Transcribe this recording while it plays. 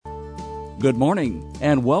Good morning,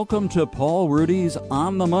 and welcome to Paul Ruedi's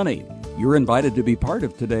On the Money. You're invited to be part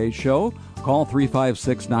of today's show. Call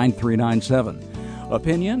 356-9397.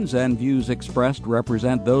 Opinions and views expressed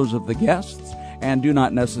represent those of the guests and do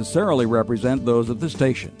not necessarily represent those of the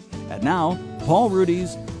station. And now, Paul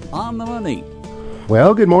Ruedi's On the Money.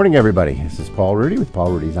 Well, good morning, everybody. This is Paul Ruedi with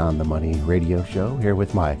Paul Ruedi's On the Money radio show, here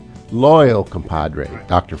with my loyal compadre,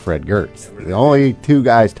 Dr. Fred Gertz. The only two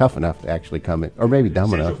guys tough enough to actually come in, or maybe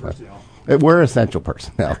dumb enough. We're essential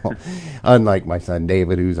personnel, unlike my son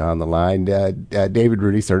David, who's on the line. David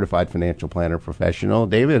Ruedi, certified financial planner professional.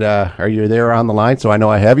 David, are you there on the line so I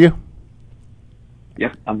know I have you?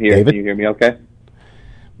 Yeah, I'm here. David? Can you hear me okay?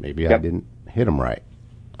 Maybe I didn't hit him right.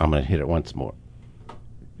 I'm going to hit it once more.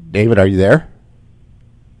 David, are you there?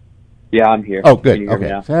 Yeah, I'm here. Oh, good. Can you hear me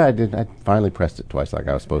Okay. now? So I finally pressed it twice like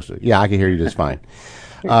I was supposed to. Yeah, I can hear you just fine.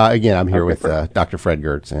 Again, I'm here with Dr. Fred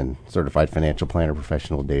Gertz and certified financial planner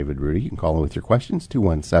professional David Ruedi. You can call in with your questions,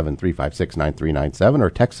 217-356-9397,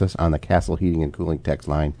 or text us on the Castle Heating and Cooling text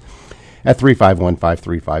line at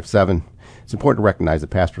 351-5357. It's important to recognize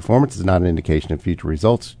that past performance is not an indication of future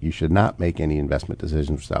results. You should not make any investment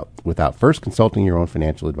decisions without first consulting your own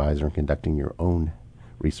financial advisor and conducting your own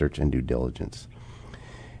research and due diligence.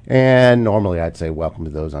 And normally I'd say welcome to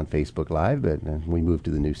those on Facebook Live, but when we move to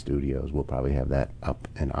the new studios, we'll probably have that up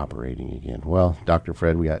and operating again. Well, Dr.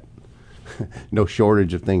 Fred, we got no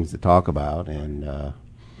shortage of things to talk about, and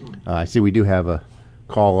I see we do have a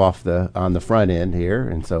call on the front end here,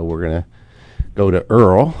 and so we're going to go to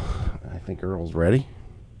Earl. I think Earl's ready.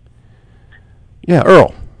 Yeah,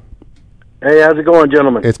 Earl. Hey, how's it going,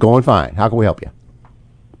 gentlemen? It's going fine. How can we help you?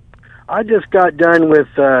 I just got done with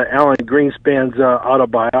Alan Greenspan's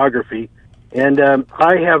autobiography, and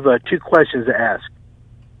I have two questions to ask.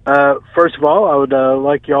 First of all, I would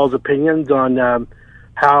like y'all's opinions on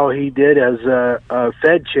how he did as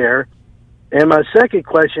Fed chair. And my second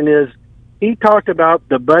question is, he talked about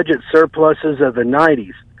the budget surpluses of the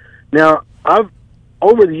 90s. Now,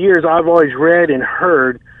 over the years, I've always read and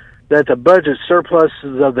heard that the budget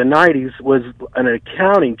surpluses of the 90s was an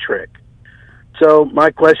accounting trick. So my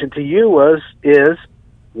question to you was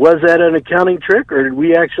that an accounting trick, or did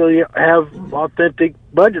we actually have authentic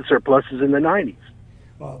budget surpluses in the 90s?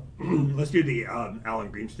 Well, let's do the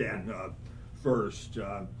Alan Greenspan first.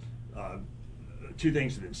 Two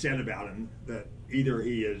things that have been said about him, that either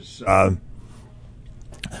he is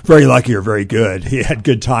very lucky or very good. He had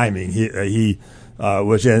good timing. He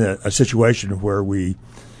was in a situation where we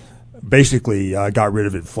basically got rid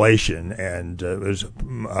of inflation, and it was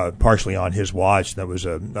partially on his watch. That was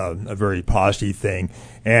a very positive thing,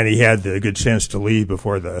 and he had the good sense to leave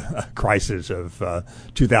before the crisis of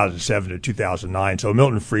 2007 to 2009. So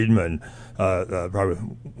Milton Friedman, probably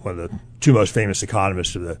one of the two most famous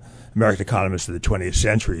American economists of the 20th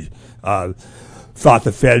century, thought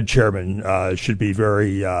the Fed chairman should be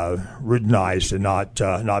very routinized and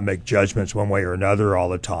not make judgments one way or another all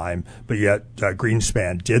the time. But yet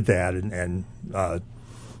Greenspan did that, and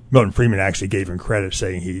Milton Friedman actually gave him credit,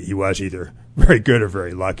 saying he was either very good or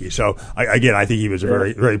very lucky. So I think he was a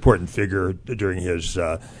very, very important figure during his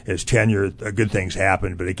tenure. Good things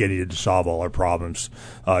happened, but again, he didn't solve all our problems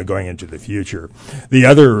going into the future. The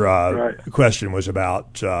other question was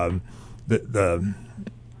about the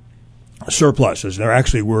surpluses. There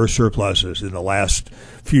actually were surpluses in the last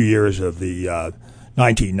few years of the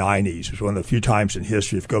 1990s. It was one of the few times in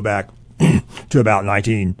history. If you go back to about the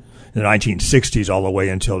 1960s all the way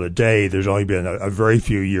until today, there's only been a very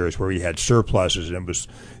few years where we had surpluses, and it was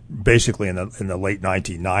basically in the late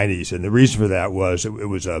 1990s. And the reason for that was it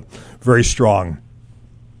was a very strong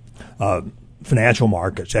financial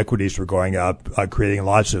markets. Equities were going up, creating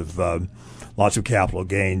lots of capital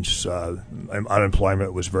gains.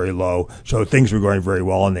 Unemployment was very low, so things were going very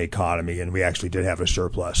well in the economy, and we actually did have a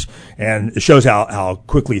surplus. And it shows how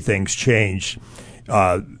quickly things change.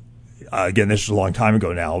 Again, this is a long time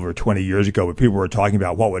ago now, over 20 years ago, but people were talking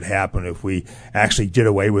about what would happen if we actually did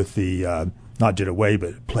away with paid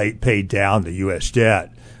down the U.S.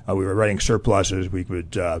 debt. We were writing surpluses. We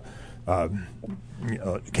would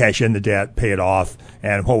cash in the debt, pay it off,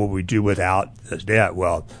 and what would we do without the debt?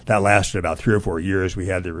 Well, that lasted about 3 or 4 years. We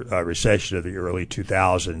had the recession of the early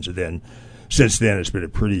 2000s, and then since then it's been a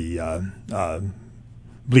pretty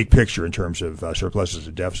bleak picture in terms of surpluses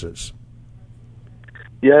and deficits.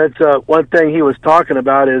 Yeah, it's one thing he was talking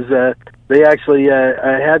about is they actually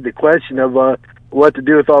had the question of what to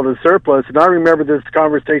do with all the surplus, and I remember this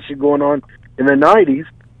conversation going on in the 90s,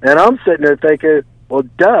 and I'm sitting there thinking, well,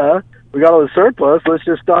 duh, we got all the surplus, let's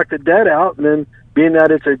just stock the debt out, and then being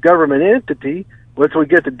that it's a government entity, once we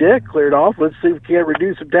get the debt cleared off, let's see if we can't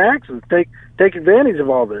reduce some taxes, take advantage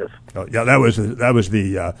of all this. Oh, yeah, that was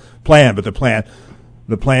the plan, but the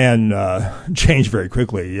plan changed very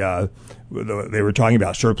quickly. They were talking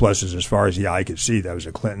about surpluses as far as the eye could see. That was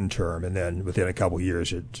a Clinton term, and then within a couple of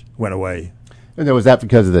years, it went away. And was that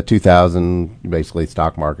because of the 2000 basically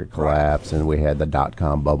stock market collapse, and we had the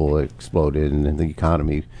dot-com bubble exploded, and the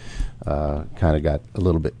economy kind of got a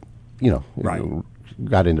little bit,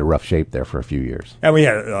 got into rough shape there for a few years. And we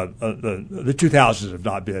had the 2000s have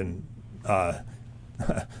not been a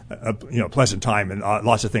pleasant time, and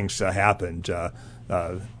lots of things happened.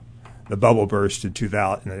 The bubble burst in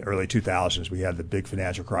the early 2000s. We had the big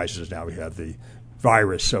financial crisis. Now we have the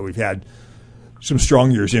virus. So we've had some strong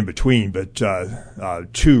years in between, but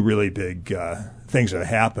two really big things that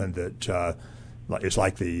happened that it's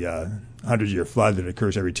like the 100-year flood that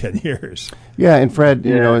occurs every 10 years. Yeah, and Fred,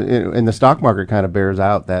 and the stock market kind of bears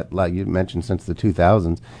out that, like you mentioned, since the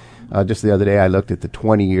 2000s. Just the other day, I looked at the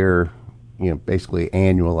 20-year, basically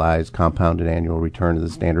annualized compounded annual return of the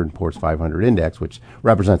Standard & Poor's 500 index, which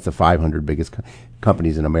represents the 500 biggest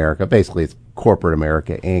companies in America. Basically, it's corporate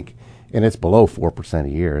America, Inc., and it's below 4% a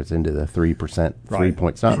year. It's into the 3%, 3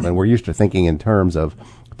 point something. And we're used to thinking in terms of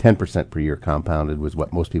 10% per year compounded was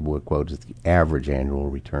what most people would quote as the average annual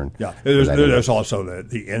return. Yeah, there's also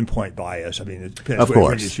the endpoint bias. I mean, it depends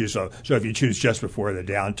when you choose. So if you choose just before the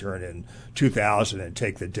downturn in 2000 and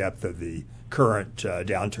take the depth of the current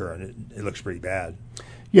downturn, it looks pretty bad.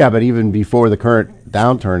 Yeah, but even before the current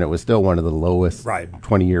downturn, it was still one of the lowest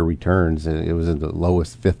 20-year returns. It was in the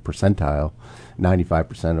lowest fifth percentile,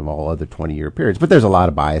 95% of all other 20-year periods. But there's a lot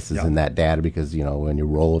of biases in that data because, when you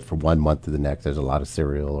roll it from 1 month to the next, there's a lot of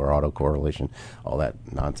serial or autocorrelation, all that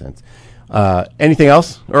nonsense. Anything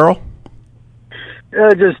else, Earl?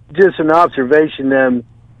 Just an observation.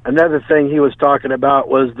 Another thing he was talking about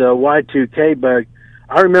was the Y2K bug.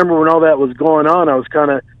 I remember when all that was going on, I was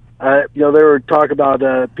kind of, they were talking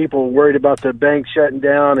about people worried about the bank shutting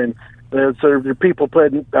down and so the people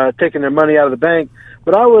taking their money out of the bank.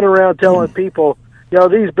 But I went around telling people,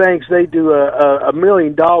 these banks, they do $1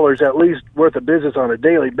 million at least worth of business on a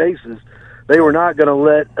daily basis. They were not going to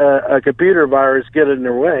let a computer virus get in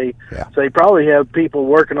their way. Yeah. So they probably have people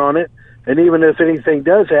working on it. And even if anything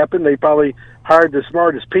does happen, they probably hired the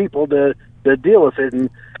smartest people to deal with it. And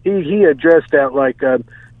he addressed that like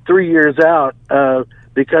 3 years out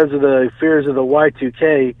because of the fears of the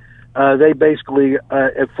Y2K. They basically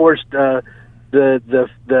forced the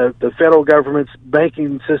federal government's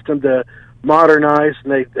banking system to modernize,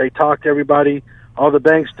 and they talked to everybody, all the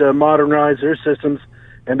banks, to modernize their systems.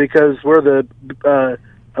 And because we're the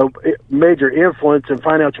major influence in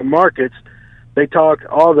financial markets, they talked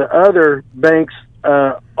all the other banks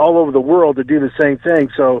all over the world to do the same thing.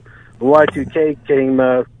 So the Y2K came,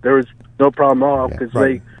 there was no problem at all because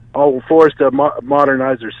they all were forced to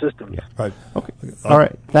modernize their systems. Yeah. Right. Okay. All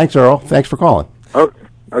right. Thanks, Earl. Thanks for calling. Oh,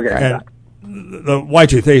 okay. And the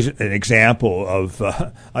Y2K is an example of,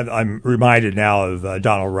 I'm reminded now of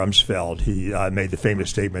Donald Rumsfeld. He made the famous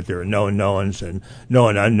statement, there are known knowns and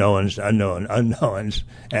known unknowns, unknown unknowns.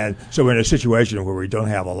 And so we're in a situation where we don't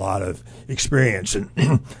have a lot of experience. And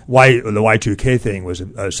the Y2K thing was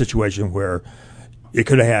a situation where it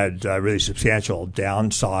could have had really substantial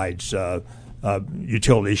downsides,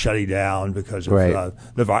 utilities shutting down because of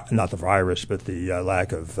not the virus, but the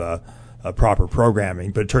lack of proper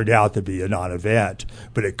programming. But it turned out to be a non-event.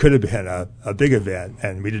 But it could have been a big event,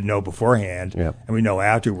 and we didn't know beforehand, and we know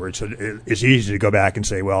afterwards. So it's easy to go back and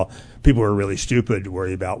say, well, people were really stupid to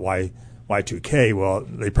worry about Y2K. Well,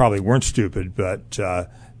 they probably weren't stupid, but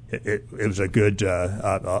it was a good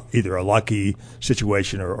either a lucky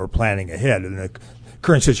situation or planning ahead. And the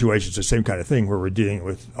current situation is the same kind of thing where we're dealing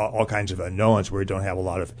with all kinds of unknowns where we don't have a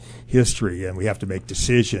lot of history and we have to make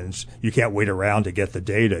decisions. You can't wait around to get the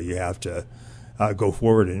data. You have to go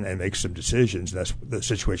forward and make some decisions. That's the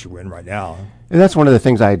situation we're in right now. And that's one of the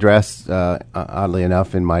things I addressed, oddly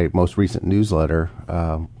enough, in my most recent newsletter,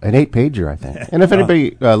 an 8-pager, I think. And if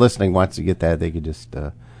anybody listening wants to get that, they could just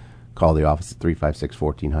call the office at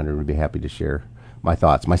 356-1400. We'd be happy to share my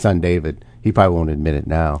thoughts. My son, David, he probably won't admit it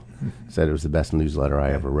now, said it was the best newsletter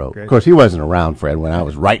I ever wrote. Great. Of course, he wasn't around, Fred, when I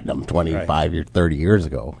was writing them 25 or 30 years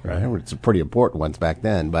ago. Right? It's pretty important ones back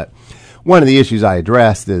then. But one of the issues I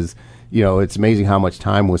addressed is, it's amazing how much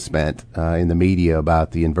time was spent in the media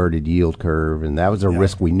about the inverted yield curve, and that was a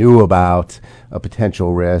risk we knew about, a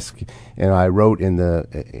potential risk. And I wrote in the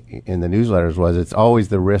newsletters it's always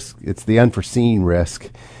the risk, it's the unforeseen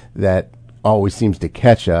risk that always seems to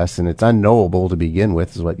catch us, and it's unknowable to begin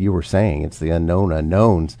with, is what you were saying. It's the unknown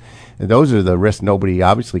unknowns. And those are the risks nobody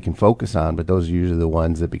obviously can focus on, but those are usually the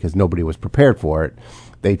ones that, because nobody was prepared for it,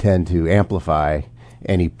 they tend to amplify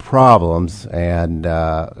any problems. And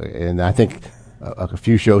I think a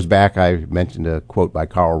few shows back I mentioned a quote by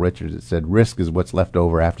Carl Richards that said, "Risk is what's left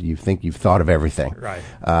over after you think you've thought of everything." Right.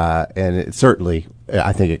 And it certainly,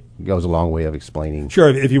 I think it goes a long way of explaining. Sure.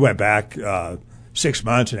 If you went back 6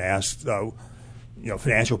 months and asked,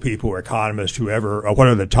 financial people or economists, whoever, what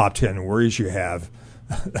are the top 10 worries you have,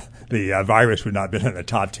 the virus would not have been in the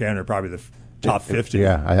top 10 or probably the top 50.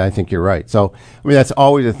 Yeah, I think you're right. So, I mean, that's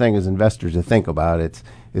always a thing as investors to think about. It's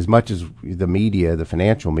as much as the media, the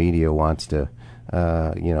financial media, wants to,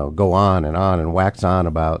 go on and wax on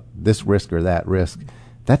about this risk or that risk.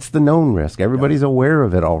 That's the known risk. Everybody's aware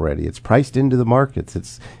of it already. It's priced into the markets.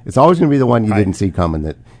 It's always going to be the one you didn't see coming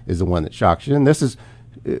that is the one that shocks you. And this is,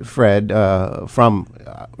 Fred, from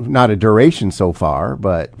not a duration so far,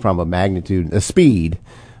 but from a magnitude, a speed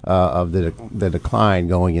of the decline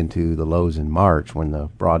going into the lows in March when the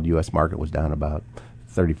broad U.S. market was down about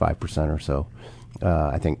 35% or so.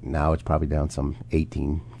 I think now it's probably down some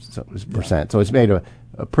 18%. So it's made a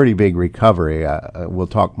pretty big recovery. We'll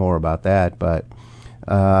talk more about that, but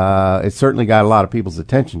it's certainly got a lot of people's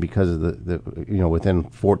attention because of the within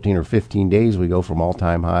 14 or 15 days we go from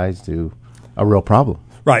all-time highs to a real problem.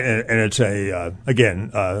 Right, and it's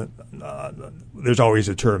there's always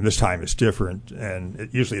a term, this time it's different, and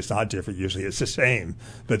usually it's not different, usually it's the same,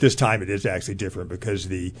 but this time it is actually different because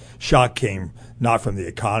the shock came not from the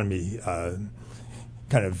economy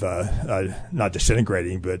not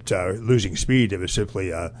disintegrating, but losing speed. It was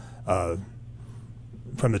simply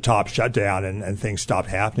from the top shutdown, and things stopped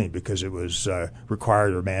happening because it was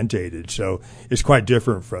required or mandated. So it's quite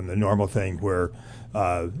different from the normal thing where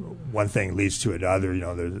one thing leads to another.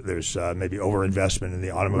 There's maybe overinvestment in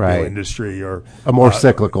the automobile industry, or a more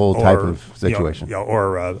cyclical type of situation,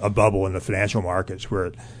 or a bubble in the financial markets where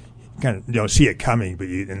it kind of don't see it coming, but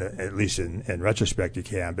at least in retrospect you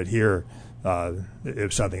can. But here, it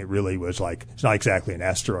was something that really was like, it's not exactly an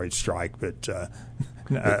asteroid strike, but a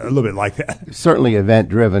little bit like that. Certainly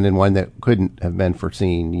event-driven, and one that couldn't have been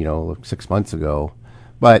foreseen, 6 months ago.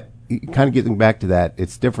 But kind of getting back to that,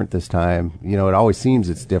 it's different this time. It always seems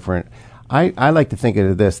it's different. I like to think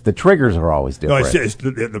of this: the triggers are always different.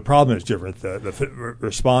 No, the problem is different. The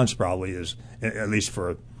response probably is, at least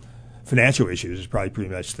for financial issues, is probably pretty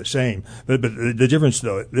much the same. But the difference,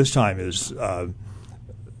 though, this time is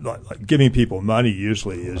like giving people money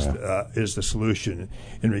usually is the solution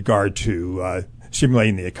in regard to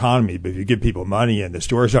stimulating the economy. But if you give people money and the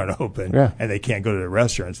stores aren't open and they can't go to the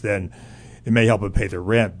restaurants, then it may help them pay their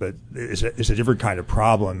rent. But it's a different kind of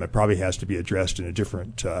problem that probably has to be addressed in a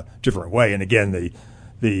different way. And again,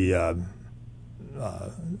 the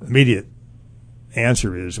immediate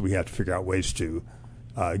answer is we have to figure out ways to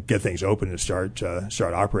get things open and start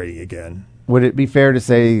operating again. Would it be fair to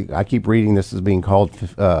say, I keep reading this as being called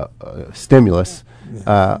stimulus.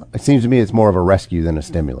 It seems to me it's more of a rescue than a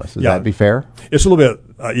stimulus. Would that be fair? It's a little bit,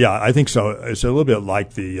 I think so. It's a little bit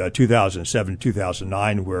like the 2007,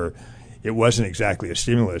 2009, where it wasn't exactly a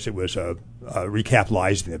stimulus. It was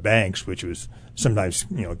recapitalizing the banks, which was sometimes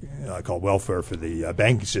called welfare for the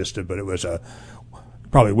banking system, but it was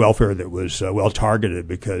probably welfare that was well targeted,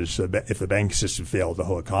 because if the banking system failed, the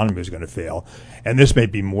whole economy was going to fail. And this may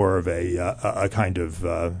be more of a kind of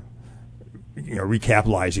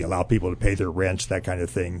recapitalizing, allow people to pay their rents, that kind of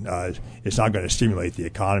thing. It's not going to stimulate the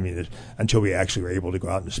economy until we actually are able to go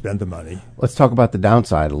out and spend the money. Let's talk about the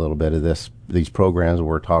downside a little bit of these programs.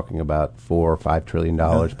 We're talking about $4 or $5 trillion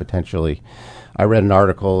potentially. I read an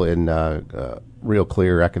article in Real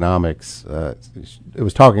Clear Economics. It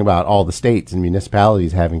was talking about all the states and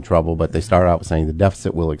municipalities having trouble, but they started out with saying the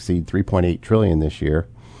deficit will exceed $3.8 trillion this year.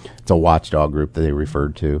 It's a watchdog group that they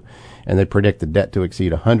referred to. And they predict the debt to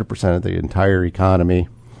exceed 100% of the entire economy.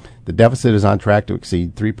 The deficit is on track to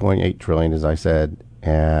exceed $3.8 trillion, as I said,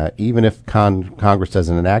 even if Congress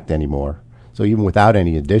doesn't enact anymore. So even without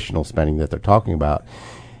any additional spending that they're talking about.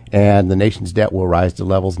 And the nation's debt will rise to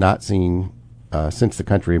levels not seen since the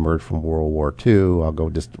country emerged from World War II.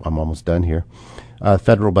 I'm almost done here.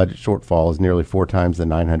 Federal budget shortfall is nearly 4 times the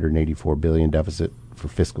 $984 billion deficit for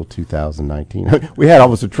fiscal 2019. We had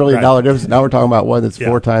almost $1 trillion deficit. Now we're talking about one that's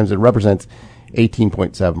 4 times. It represents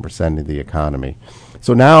 18.7% of the economy.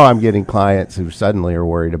 So now I'm getting clients who suddenly are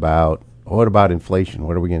worried about, what about inflation?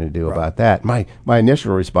 What are we going to do about that? My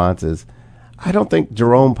initial response is, I don't think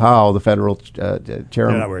Jerome Powell, the federal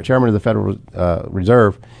chairman of the Federal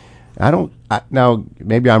Reserve, now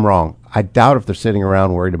maybe I'm wrong. I doubt if they're sitting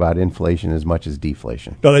around worried about inflation as much as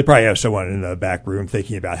deflation. No, they probably have someone in the back room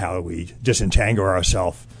thinking about how we disentangle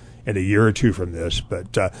ourselves in a year or two from this.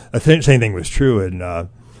 But the same thing was true in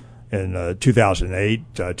 2008,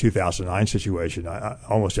 2009 situation.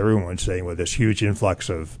 Almost everyone was saying with this huge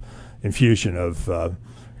infusion of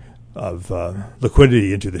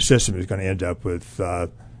liquidity into the system is going to end up with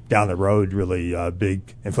down the road really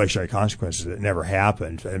big inflationary consequences that never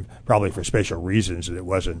happened, and probably for special reasons. And it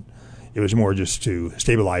was more just to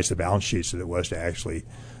stabilize the balance sheets than it was to actually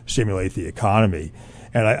stimulate the economy.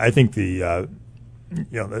 And I think the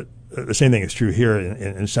same thing is true here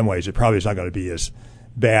in some ways. It probably is not going to be as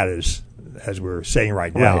bad as we're saying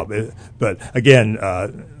right now. Right. But again,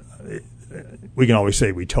 we can always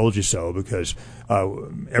say we told you so, because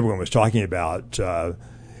everyone was talking about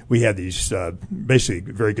we had these basically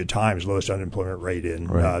very good times, lowest unemployment rate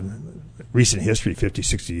in recent history, 50,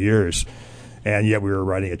 60 years. And yet we were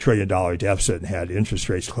running $1 trillion deficit and had interest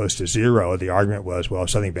rates close to zero. The argument was, well,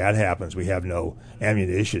 if something bad happens, we have no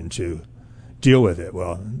ammunition to deal with it.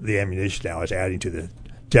 Well, the ammunition now is adding to the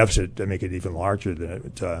deficit to make it even larger than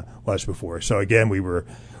it was before. So again, we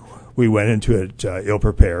went into it ill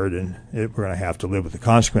prepared, and we're going to have to live with the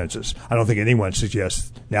consequences. I don't think anyone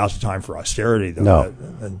suggests now's the time for austerity, though.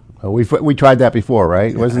 No, we tried that before,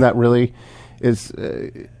 right? Yeah. Wasn't that really?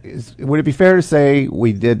 Would it be fair to say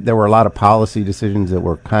there were a lot of policy decisions that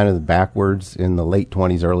were kind of backwards in the late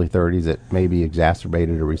 20s, early 30s that maybe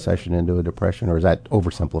exacerbated a recession into a depression, or is that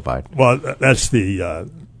oversimplified? Well, that's there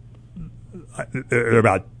are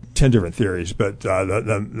about 10 different theories, but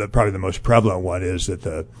probably the most prevalent one is that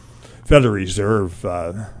the Federal Reserve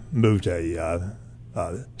moved a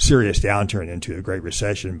serious downturn into a Great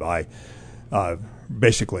Recession by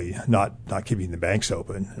basically not keeping the banks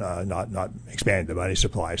open, not expanding the money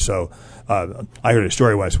supply. So I heard a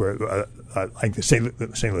story once where I think the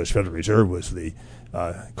St. Louis Federal Reserve was the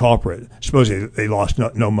culprit. Supposedly they lost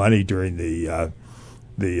no money during the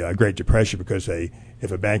Great Depression because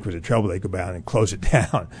if a bank was in trouble, they go down and close it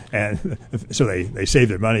down, and so they saved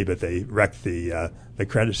their money, but they wrecked the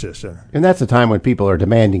credit system. And that's a time when people are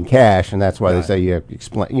demanding cash, and that's why they say you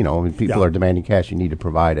explain. When people are demanding cash, you need to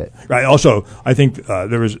provide it. Right. Also, I think I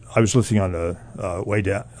was listening on the way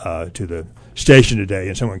down to the station today,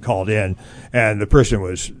 and someone called in, and the person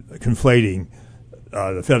was conflating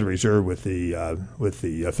the Federal Reserve with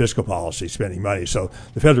the fiscal policy, spending money. So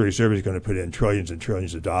the Federal Reserve is going to put in trillions and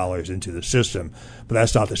trillions of dollars into the system, but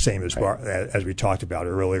that's not the same as we talked about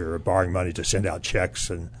earlier, borrowing money to send out checks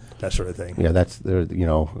and that sort of thing. Yeah, that's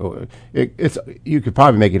it's. You could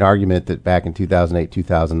probably make an argument that back in 2008,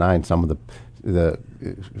 2009, some of the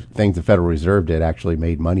things the Federal Reserve did actually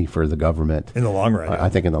made money for the government. In the long run. I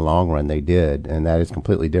think in the long run they did, and that is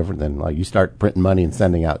completely different than like you start printing money and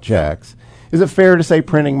sending out checks. Is it fair to say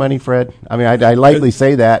printing money, Fred? I mean, I lightly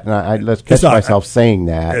say that, and I let's catch myself saying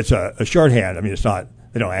that. It's a shorthand. I mean, it's not.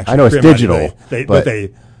 They don't actually. I know it's digital, but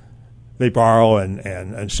they borrow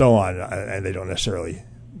and so on, and they don't necessarily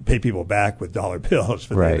pay people back with dollar bills,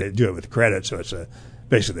 but they do it with credit. So it's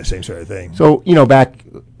basically the same sort of thing. So back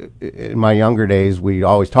in my younger days, we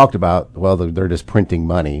always talked about they're just printing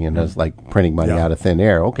money, and it's like printing money out of thin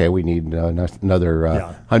air. Okay, we need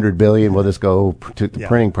another $100 billion. We'll just go to the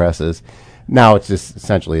printing presses. Now it's just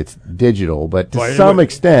essentially it's digital, but to some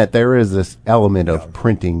extent there is this element of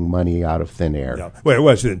printing money out of thin air. Yeah. Well, it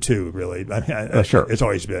was then too, really. I mean, sure. It's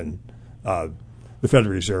always been the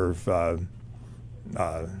Federal Reserve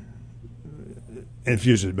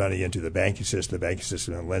infuses money into the banking system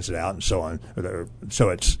and lends it out and so on. So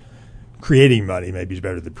it's creating money maybe is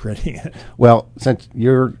better than printing it. Well, since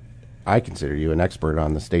I consider you an expert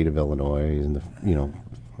on the state of Illinois and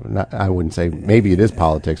I wouldn't say maybe it is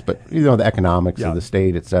politics, but the economics of the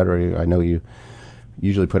state, et cetera. I know you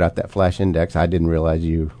usually put out that flash index. I didn't realize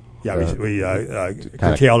you. Yeah, we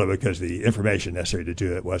curtailed it because the information necessary to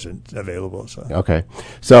do it wasn't available. So. Okay,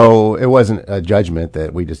 so it wasn't a judgment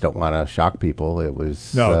that we just don't want to shock people. It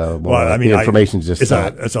was the information's just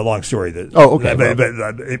it's a long story.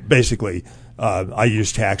 But basically. I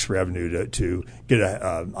use tax revenue to get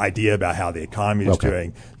an idea about how the economy is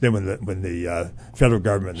doing. Then when the federal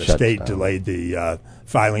government and the state delayed the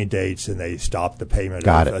filing dates and they stopped the payment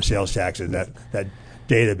of sales taxes, that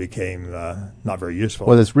data became not very useful.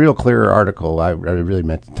 Well, this Real Clear article, I really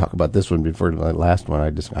meant to talk about this one before the last one.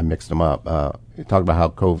 I mixed them up. It talked about how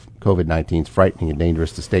COVID-19 is frightening and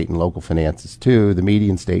dangerous to state and local finances, too. The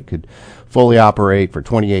median state could fully operate for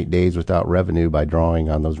 28 days without revenue by drawing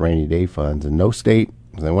on those rainy day funds. And no state,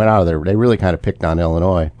 they went out of there, they really kind of picked on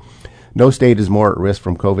Illinois. No state is more at risk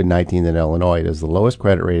from COVID-19 than Illinois. It has the lowest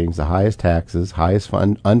credit ratings, the highest taxes, highest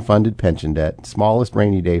unfunded pension debt, smallest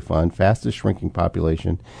rainy day fund, fastest shrinking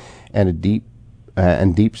population, and a deep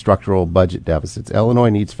structural budget deficits. Illinois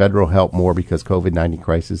needs federal help more because COVID-19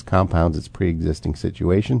 crisis compounds its pre-existing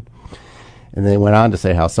situation. And they went on to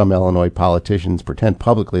say how some Illinois politicians pretend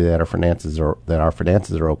publicly that our finances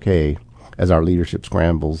are okay as our leadership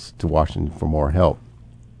scrambles to Washington for more help.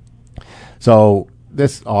 So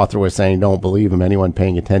this author was saying, don't believe him. Anyone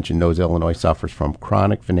paying attention knows Illinois suffers from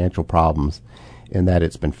chronic financial problems in that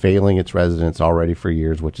it's been failing its residents already for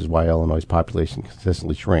years, which is why Illinois' population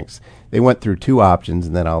consistently shrinks. They went through two options,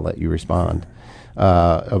 and then I'll let you respond,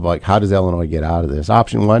 of like, how does Illinois get out of this?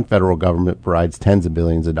 Option one, federal government provides tens of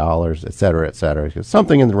billions of dollars, et cetera, et cetera.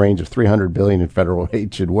 Something in the range of $300 billion in federal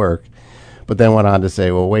aid should work. But then went on to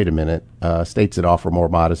say, well, wait a minute, states that offer more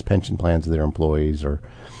modest pension plans to their employees or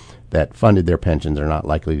that funded their pensions are not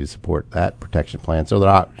likely to support that protection plan. So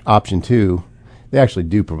the option two, they actually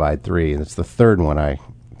do provide three, and it's the third one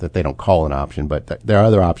that they don't call an option, but there are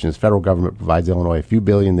other options. Federal government provides Illinois a few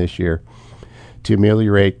billion this year to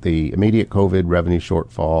ameliorate the immediate COVID revenue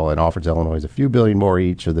shortfall and offers Illinois a few billion more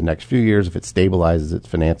each of the next few years if it stabilizes its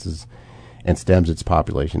finances and stems its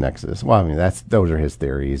population exodus. Well, I mean, those are his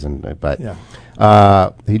theories, he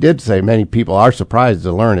did say many people are surprised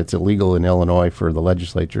to learn it's illegal in Illinois for the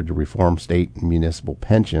legislature to reform state and municipal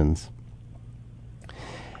pensions.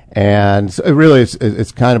 And so it really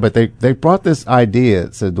it's kind of, but they brought this idea.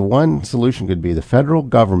 It said the one solution could be the federal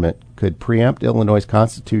government could preempt Illinois'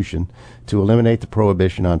 constitution to eliminate the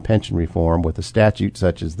prohibition on pension reform with a statute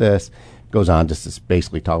such as this. It goes on to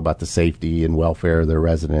basically talk about the safety and welfare of their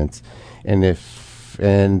residents. And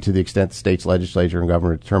to the extent the state's legislature and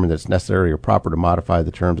governor determine that it's necessary or proper to modify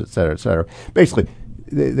the terms, et cetera, et cetera. Basically,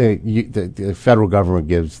 the federal government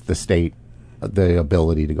gives the state the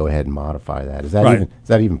ability to go ahead and modify that. Is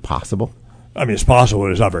that even possible? I mean, it's possible,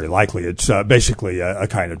 but it's not very likely. It's basically a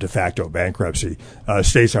kind of de facto bankruptcy.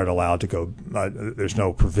 States aren't allowed to go. There's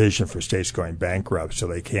no provision for states going bankrupt, so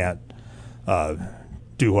they can't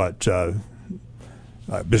do what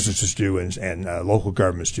businesses do and local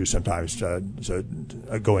governments do sometimes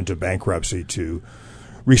go into bankruptcy to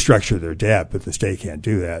restructure their debt, but the state can't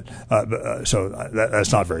do that.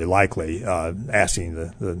 That's not very likely, asking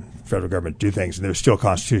the federal government to do things. And there's still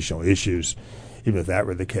constitutional issues, even if that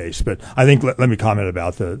were the case. But I think let me comment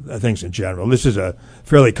about the things in general. This is a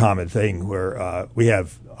fairly common thing where we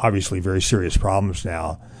have obviously very serious problems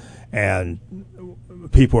now, and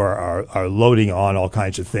people are loading on all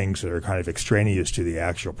kinds of things that are kind of extraneous to the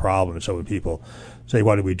actual problem. So when people say,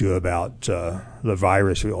 what do we do about the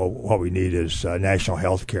virus? What we need is national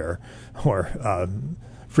health care or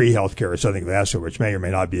free health care or something of that sort, which may or may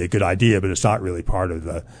not be a good idea, but it's not really part of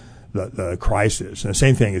the crisis. And the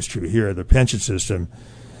same thing is true here. The pension system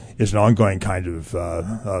is an ongoing kind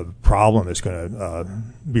of problem that's going to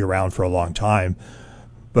be around for a long time.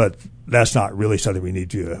 But that's not really something we need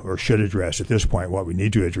to or should address at this point. What we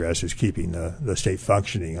need to address is keeping the state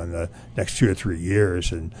functioning on the next 2 or 3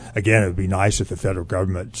 years. And again, it would be nice if the federal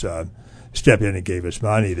government stepped in and gave us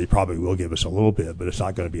money. They probably will give us a little bit, but it's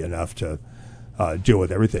not going to be enough to deal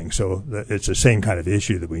with everything. So it's the same kind of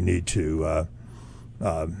issue that we need to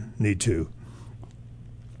get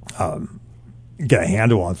a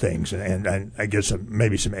handle on things and I guess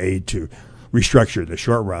maybe some aid to restructure the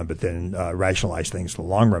short run, but then rationalize things in the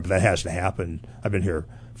long run. But that hasn't happened. I've been here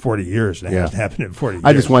 40 years, and it hasn't happened in 40 years.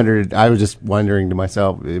 I was just wondering to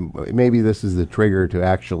myself, maybe this is the trigger to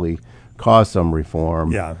actually cause some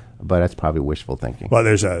reform. Yeah. But that's probably wishful thinking. Well,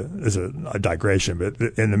 there's a digression, but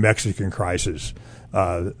in the Mexican crisis,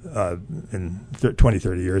 in 20,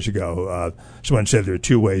 30 years ago, someone said there are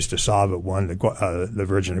two ways to solve it. One, the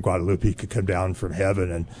Virgin of Guadalupe could come down from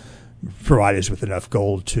heaven and provide us with enough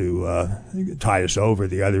gold to tide us over.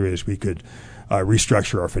 The other is we could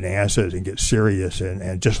restructure our finances and get serious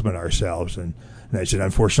and discipline ourselves. And they said,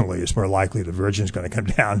 unfortunately, it's more likely the Virgin's going to come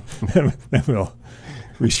down than we'll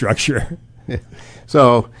restructure.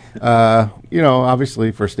 So,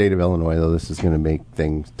 obviously for the state of Illinois, though, this is going to make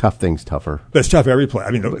tough things tougher. But it's tough every place.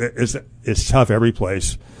 I mean, it's tough every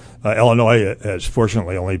place. Illinois has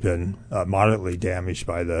fortunately only been moderately damaged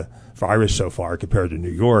by the virus so far compared to New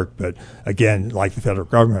York. But again, like the federal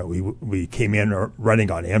government, we came in running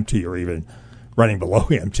on empty or even running below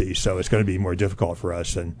empty. So it's going to be more difficult for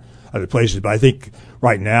us than other places. But I think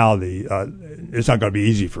right now it's not going to be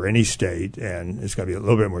easy for any state, and it's going to be a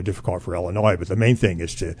little bit more difficult for Illinois. But the main thing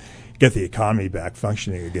is to get the economy back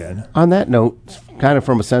functioning again. On that note, kind of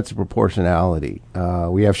from a sense of proportionality,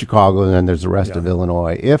 we have Chicago, and then there's the rest of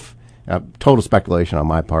Illinois. If total speculation on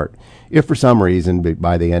my part. If for some reason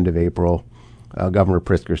by the end of April, Governor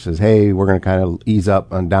Pritzker says, "Hey, we're going to kind of ease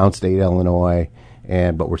up on downstate Illinois,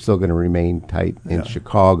 but we're still going to remain tight in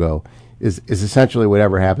Chicago," is essentially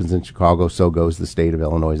whatever happens in Chicago, so goes the state of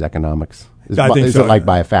Illinois' economics. Is it like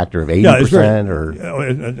by a factor of 80%, or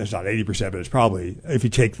it's not 80%, but it's probably, if you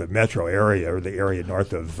take the metro area or the area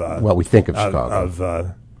north of what we think of Chicago of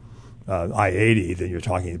I-80, then you're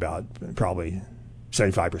talking about probably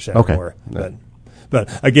 75% okay. or more. But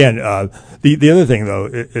again, the other thing though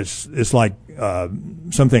it's like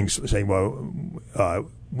some things saying, well,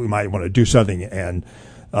 we might want to do something and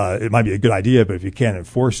it might be a good idea, but if you can't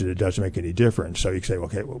enforce it, it doesn't make any difference. So you can say,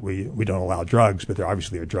 okay, well, we don't allow drugs, but there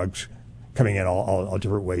obviously are drugs coming in all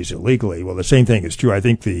different ways illegally. Well, the same thing is true. I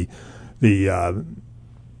think the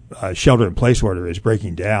shelter-in-place order is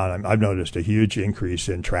breaking down. I've noticed a huge increase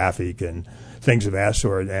in traffic and things of that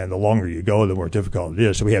sort, and the longer you go, the more difficult it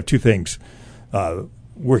is. So we have two things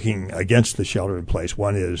working against the shelter-in-place.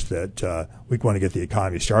 One is that we want to get the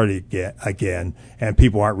economy started again, and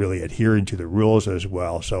people aren't really adhering to the rules as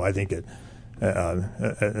well. So I think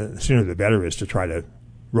the sooner the better is to try to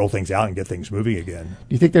roll things out and get things moving again.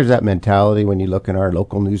 Do you think there's that mentality when you look in our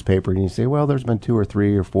local newspaper and you say, well, there's been 2 or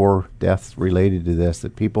 3 or 4 deaths related to this,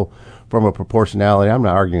 that people, from a proportionality, I'm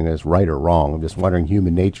not arguing it's right or wrong, I'm just wondering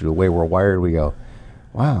human nature, the way we're wired, we go,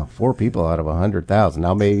 wow, 4 people out of 100,000.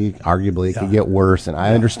 Now maybe arguably it could get worse, and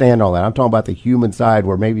I understand all that. I'm talking about the human side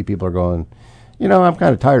where maybe people are going, I'm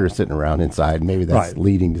kind of tired of sitting around inside. Maybe that's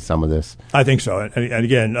leading to some of this. I think so. And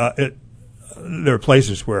again, there are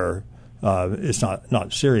places where it's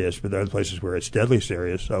not serious, but there are places where it's deadly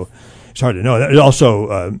serious. So it's hard to know. It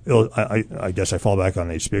also, I guess I fall back on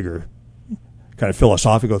these bigger kind of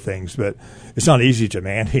philosophical things, but it's not easy to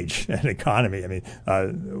manage an economy. I mean,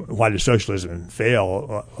 why does socialism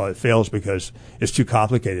fail? It fails because it's too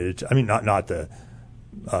complicated. I mean, not the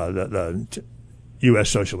U.S.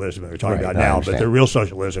 socialism that we're talking about now, but the real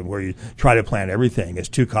socialism where you try to plan everything is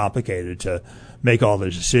too complicated to make all the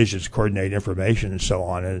decisions, coordinate information, and so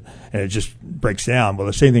on, and it just breaks down. Well,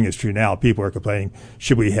 the same thing is true now. People are complaining,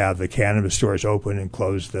 should we have the cannabis stores open and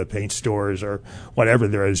close the paint stores or whatever?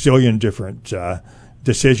 There are a zillion different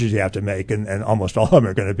decisions you have to make, and almost all of them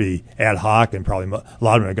are going to be ad hoc, and probably a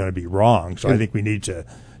lot of them are going to be wrong. So I think we need to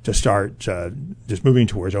start just moving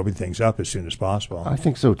towards opening things up as soon as possible. I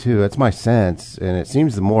think so, too. That's my sense. And it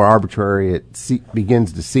seems the more arbitrary it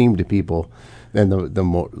begins to seem to people, then the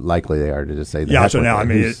more likely they are to just say that. Yeah, so now, I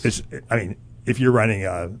mean, if you're running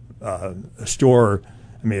a store,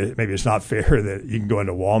 I mean, maybe it's not fair that you can go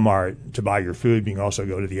into Walmart to buy your food, but you can also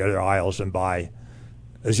go to the other aisles and buy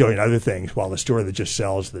a zillion other things, while the store that just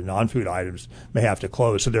sells the non-food items may have to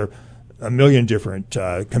close. So there are a million different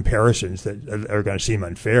comparisons that are going to seem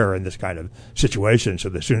unfair in this kind of situation. So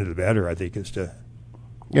the sooner the better, I think, is to.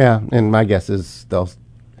 Yeah, and my guess is they'll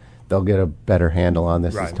get a better handle on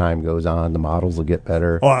this as time goes on. The models will get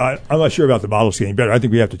better. Oh, I'm not sure about the models getting better. I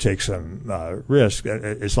think we have to take some risk.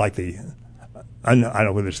 It's like I don't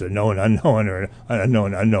know whether it's the known unknown or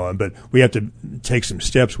unknown unknown, but we have to take some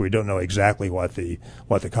steps. We don't know exactly what the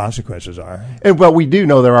consequences are. But we do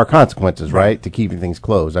know there are consequences, right, to keeping things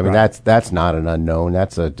closed. I mean, that's not an unknown.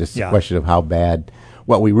 That's just a question of how bad.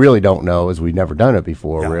 What we really don't know is we've never done it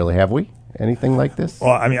before, really, have we? Anything like this?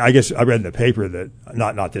 Well, I mean, I guess I read in the paper that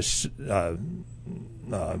not this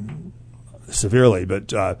severely,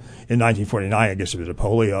 but in 1949, I guess it was a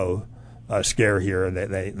polio scare here, and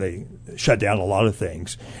they shut down a lot of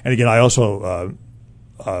things. And again, I also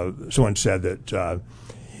someone said that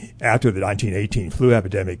after the 1918 flu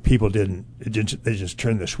epidemic, people they just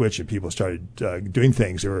turned the switch and people started doing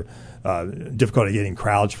things. There were difficulty getting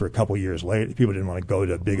crowds for a couple years later. People didn't want to go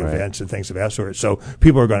to big events and things of that sort. So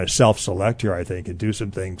people are going to self-select here, I think, and do some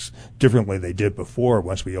things differently they did before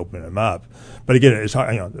once we open them up. But again, it's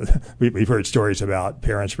hard, we've heard stories about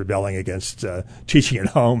parents rebelling against teaching at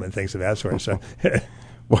home and things of that sort. So,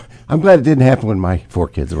 well, I'm glad it didn't happen when my 4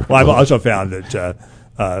 kids were. Well, I've also found that.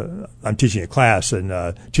 I'm teaching a class,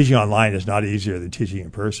 and teaching online is not easier than teaching in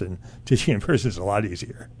person. Teaching in person is a lot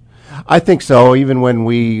easier. I think so. Even when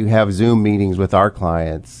we have Zoom meetings with our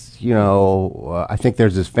clients, I think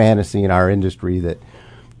there's this fantasy in our industry that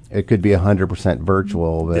it could be 100%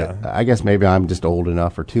 virtual. But I guess maybe I'm just old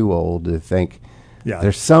enough or too old to think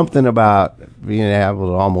there's something about being able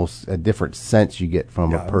to almost a different sense you get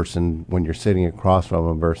from a person when you're sitting across from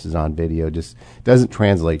them versus on video. Just doesn't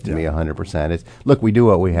translate to me 100%. It's, look, we do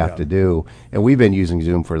what we have to do, and we've been using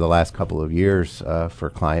Zoom for the last couple of years for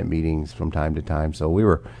client meetings from time to time. So we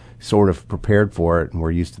were sort of prepared for it and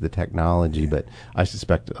we're used to the technology, but I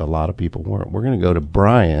suspect a lot of people weren't. We're going to go to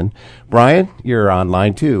Brian. Brian, you're on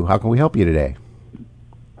line 2. How can we help you today?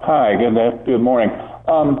 Hi, good morning.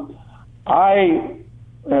 I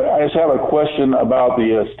just have a question about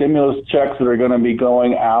the stimulus checks that are going to be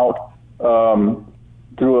going out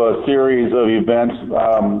through a series of events.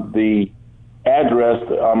 The address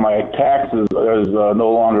on my taxes is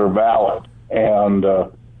no longer valid, and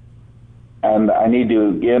I need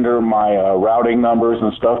to enter my routing numbers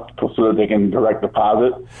and stuff so that they can direct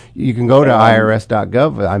deposit. You can go to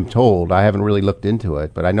irs.gov, I'm told. I haven't really looked into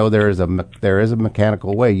it, but I know there is a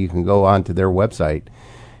mechanical way. You can go onto their website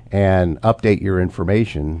and update your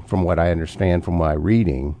information. From what I understand from my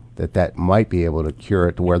reading, that might be able to cure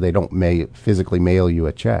it to where they don't physically mail you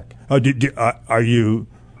a check. Oh, did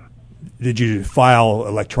you file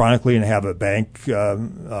electronically and have a bank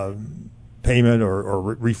payment or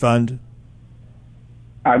refund?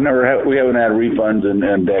 We haven't had refunds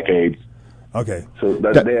in decades. Okay. So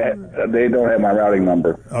they don't have my routing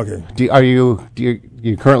number. Okay. Do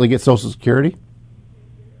you currently get Social Security?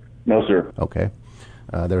 No, sir. Okay.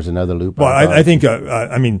 There's another loop. Well, I think,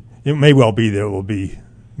 it may well be that it will be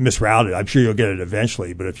misrouted. I'm sure you'll get it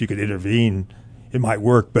eventually, but if you could intervene, it might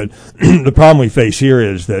work. But the problem we face here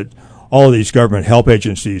is that all of these government help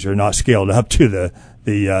agencies are not scaled up to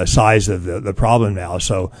the size of the problem now.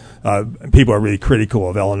 So people are really critical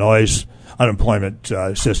of Illinois' unemployment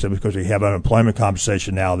system because we have unemployment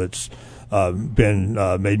compensation now that's been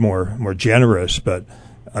made more generous. But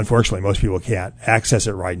unfortunately, most people can't access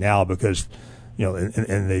it right now because,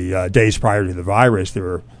 in the days prior to the virus, there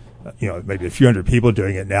were maybe a few hundred people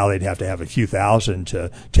doing it. Now they'd have to have a few thousand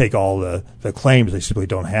to take all the claims. They simply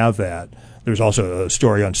don't have that. There's also a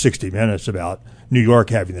story on 60 Minutes about New York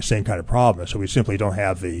having the same kind of problem. So we simply don't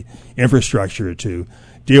have the infrastructure to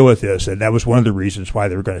deal with this. And that was one of the reasons why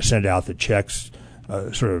they were going to send out the checks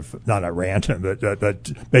sort of not at random,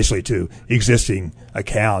 but basically to existing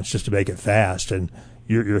accounts just to make it fast. And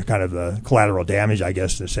you're kind of the collateral damage, I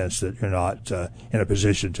guess, in the sense that you're not in a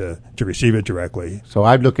position to receive it directly. So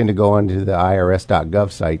I'm looking to go onto the irs.gov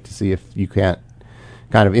site to see if you can't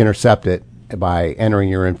kind of intercept it by entering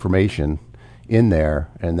your information in there,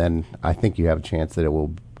 and then I think you have a chance that it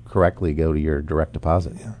will correctly go to your direct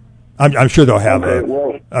deposit. Yeah. I'm sure they'll have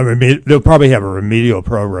they'll probably have a remedial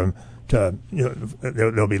program to,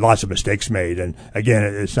 there'll be lots of mistakes made, and again,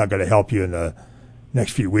 it's not going to help you in the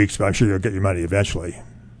next few weeks, but I'm sure you'll get your money eventually.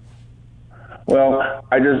 Well,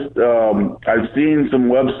 I just I've seen some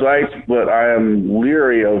websites, but I am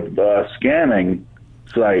leery of scamming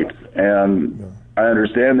sites, and I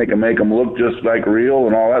understand they can make them look just like real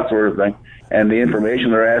and all that sort of thing, and the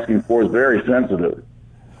information they're asking for is very sensitive.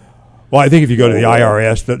 Well, I think if you go to the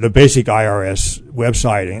IRS, the basic IRS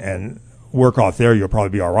website and work off there, you'll probably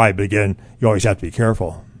be all right. But again, you always have to be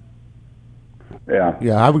careful. Yeah.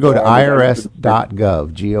 Yeah, I would go to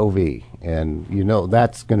irs.gov, G-O-V, and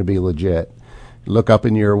that's going to be legit. Look up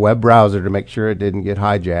in your web browser to make sure it didn't get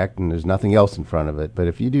hijacked and there's nothing else in front of it. But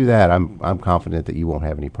if you do that, I'm confident that you won't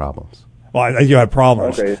have any problems. Well, I think you have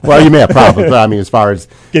problems. Okay. Well, you may have problems, but I mean, as far as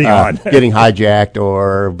getting hijacked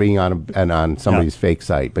or being on somebody's fake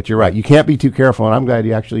site. But you're right. You can't be too careful, and I'm glad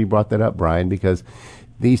you actually brought that up, Brian, because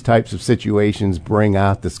these types of situations bring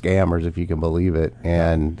out the scammers, if you can believe it.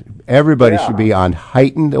 And everybody should be on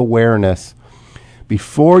heightened awareness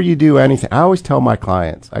before you do anything. I always tell my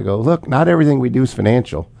clients, I go, look, not everything we do is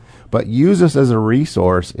financial, but use us as a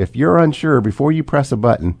resource. If you're unsure, before you press a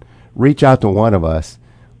button, reach out to one of us.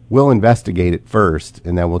 We'll investigate it first,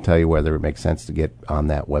 and then we'll tell you whether it makes sense to get on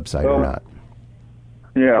that website or not.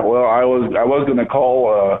 Yeah, well, I was going to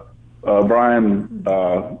call Brian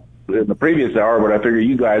in the previous hour, but I figured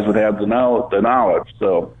you guys would have the knowledge.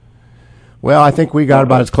 So, well, I think we got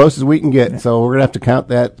about as close as we can get, so we're going to have to count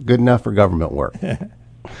that good enough for government work.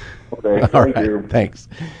 Okay, All right, you. Thanks.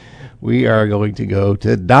 We are going to go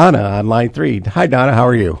to Donna on line 3. Hi, Donna. How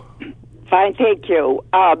are you? Fine, thank you.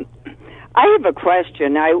 I have a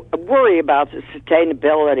question. I worry about the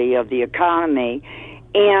sustainability of the economy,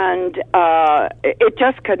 and it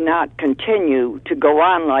just could not continue to go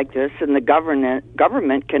on like this, and the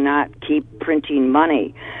government cannot keep printing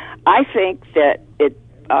money. I think that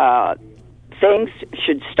things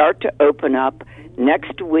should start to open up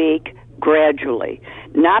next week gradually.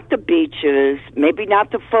 Not the beaches, maybe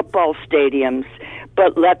not the football stadiums,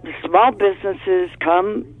 but let the small businesses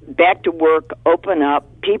come back to work, open up.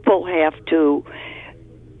 People have to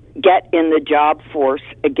get in the job force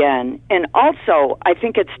again. And also, I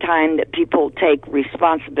think it's time that people take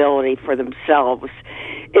responsibility for themselves.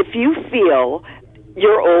 If you feel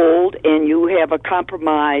you're old and you have a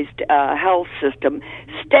compromised health system,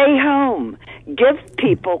 stay home. Give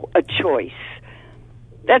people a choice.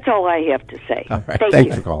 That's all I have to say. All right. Thank Thanks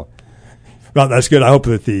you. for calling. Well, that's good. I hope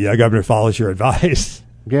that the governor follows your advice.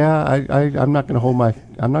 Yeah, I'm not going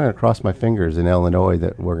to cross my fingers in Illinois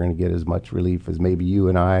that we're going to get as much relief as maybe you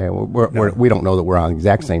and I. We don't know that we're on the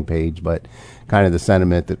exact same page, but kind of the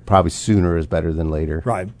sentiment that probably sooner is better than later.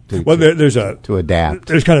 Right. There's to adapt.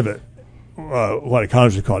 There's kind of what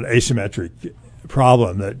economists would call an asymmetric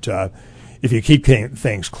problem that if you keep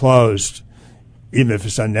things closed, even if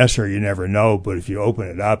it's unnecessary, you never know. But if you open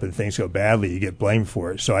it up and things go badly, you get blamed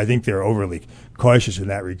for it. So I think they're overly cautious in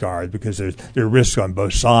that regard because there are risks on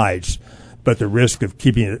both sides. But the risk of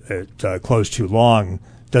keeping it closed too long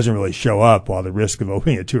doesn't really show up, while the risk of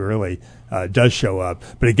opening it too early does show up.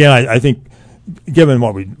 But again, I think, given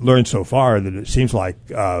what we learned so far, that it seems like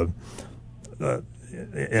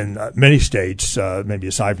in many states, maybe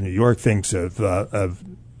aside from New York, things have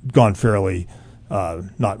gone fairly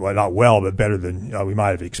not well, but better than we might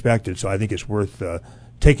have expected. So I think it's worth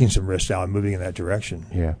taking some risks now and moving in that direction.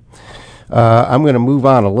 Yeah. I'm going to move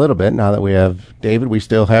on a little bit now that we have David. We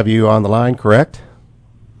still have you on the line, correct?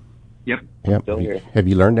 Yep. Still here. Have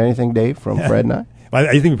you learned anything, Dave, from Fred and I?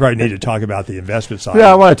 I think we probably need to talk about the investment side.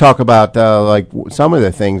 Yeah, I want to talk about some of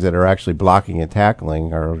the things that are actually blocking and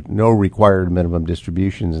tackling are no required minimum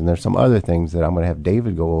distributions, and there's some other things that I'm going to have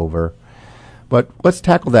David go over. But let's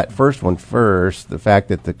tackle that first one first, the fact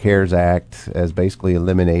that the CARES Act has basically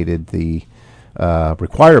eliminated the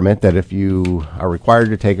requirement that if you are required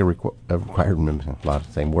to take required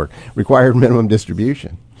minimum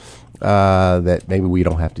distribution, that maybe we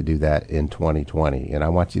don't have to do that in 2020. And I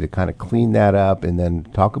want you to kind of clean that up and then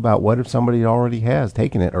talk about what if somebody already has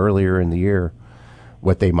taken it earlier in the year,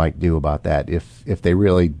 what they might do about that if they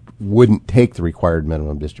really wouldn't take the required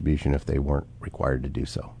minimum distribution if they weren't required to do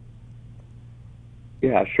so.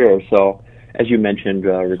 Yeah, sure. So as you mentioned,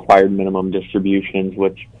 required minimum distributions,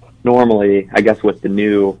 which normally, I guess with the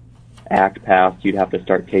new act passed, you'd have to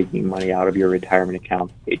start taking money out of your retirement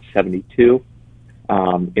account at age 72.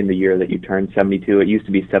 In the year that you turn 72, it used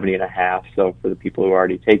to be 70 and a half. So for the people who are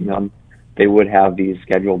already taking them, they would have these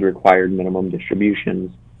scheduled required minimum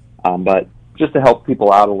distributions. But just to help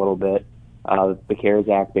people out a little bit, the CARES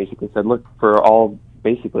Act basically said, look, for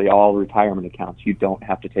basically all retirement accounts, you don't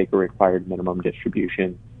have to take a required minimum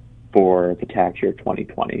distribution for the tax year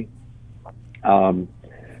 2020.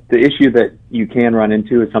 The issue that you can run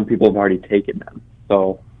into is some people have already taken them.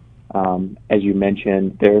 So as you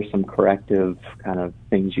mentioned, there are some corrective kind of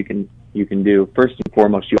things you can do. First and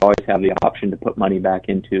foremost, you always have the option to put money back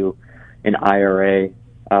into an IRA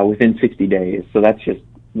within 60 days. So that's just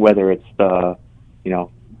whether it's the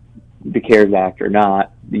CARES Act or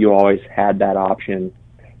not, you always had that option.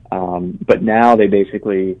 But now they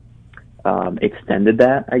basically extended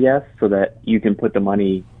that, I guess, so that you can put the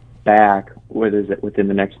money back, within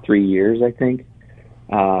the next 3 years, I think,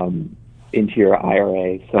 into your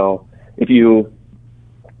IRA. So if you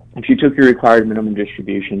took your required minimum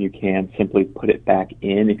distribution, you can simply put it back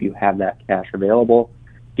in if you have that cash available.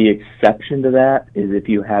 The exception to that is if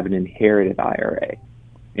you have an inherited IRA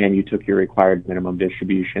and you took your required minimum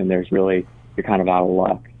distribution, you're kind of out of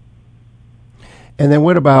luck. And then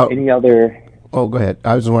what about any other? Oh, go ahead.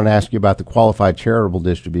 I just want to ask you about the qualified charitable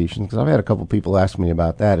distribution, because I've had a couple people ask me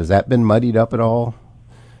about that. Has that been muddied up at all?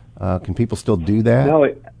 Can people still do that? No,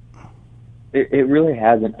 it really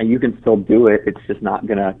hasn't. You can still do it. It's just not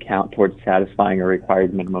going to count towards satisfying a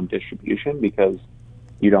required minimum distribution because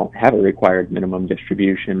you don't have a required minimum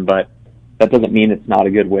distribution. But that doesn't mean it's not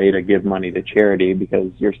a good way to give money to charity,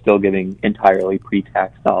 because you're still giving entirely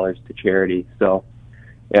pre-tax dollars to charity. So,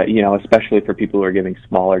 especially for people who are giving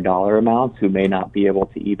smaller dollar amounts who may not be able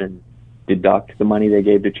to even deduct the money they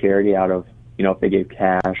gave to charity out of, if they gave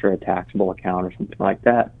cash or a taxable account or something like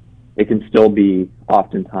that, it can still be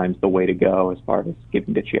oftentimes the way to go as far as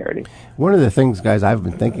giving to charity. One of the things, guys, I've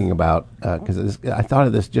been thinking about, because I thought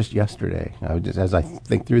of this just yesterday, as I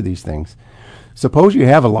think through these things. Suppose you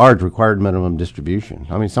have a large required minimum distribution.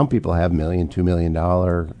 I mean, some people have $1 million, $2 million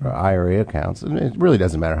IRA accounts, and it really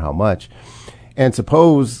doesn't matter how much. And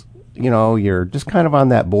suppose, you're just kind of on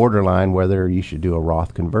that borderline whether you should do a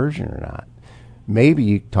Roth conversion or not. Maybe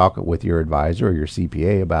you talk with your advisor or your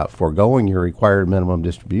CPA about foregoing your required minimum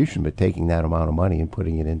distribution, but taking that amount of money and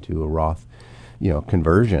putting it into a Roth,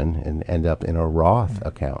 conversion and end up in a Roth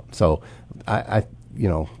account. So I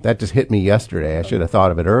that just hit me yesterday. I should have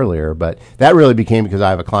thought of it earlier, but that really became because I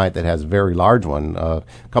have a client that has a very large one, a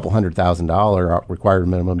couple $100,000 required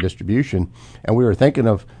minimum distribution, and we were thinking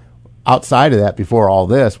of outside of that, before all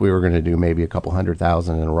this, we were going to do maybe a couple $100,000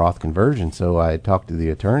 in a Roth conversion. So I talked to the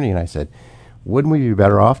attorney and I said, wouldn't we be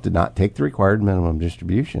better off to not take the required minimum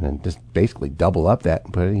distribution and just basically double up that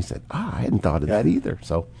and put it? And he said, I hadn't thought of that either.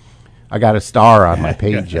 So I got a star on my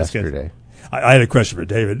page yesterday. I had a question for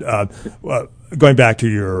David. Going back to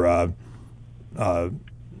your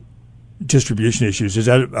distribution issues, does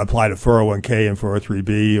that apply to 401k and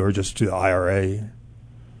 403b or just to the IRA?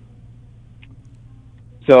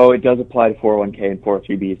 So it does apply to 401k and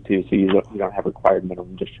 403bs too, so you don't have required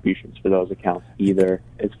minimum distributions for those accounts either.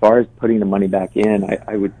 As far as putting the money back in,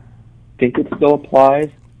 I would think it still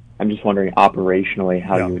applies. I'm just wondering operationally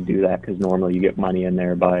how you would do that, because normally you get money in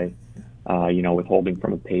there by, withholding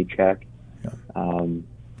from a paycheck.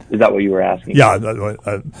 Is that what you were asking? Yeah.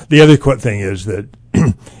 The other thing is that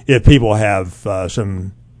if people have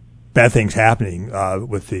some bad things happening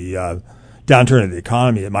with the downturn of the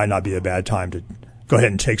economy, it might not be a bad time to go ahead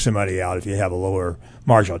and take some money out if you have a lower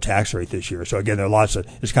marginal tax rate this year. So again, there are lots of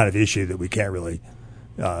this kind of issue that we can't really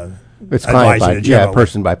it's kind of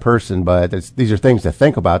person by person, but these are things to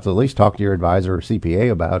think about. So at least talk to your advisor or CPA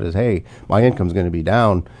about is, hey, my income's going to be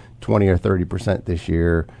down 20 or 30% this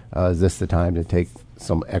year. Is this the time to take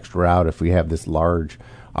some extra out if we have this large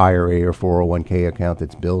IRA or 401k account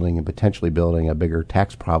that's building and potentially building a bigger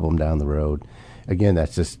tax problem down the road? Again,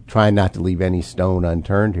 that's just trying not to leave any stone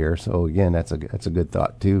unturned here. So again, that's a good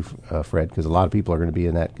thought too, Fred, because a lot of people are going to be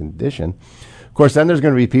in that condition. Of course, then there's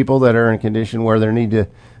going to be people that are in a condition where they're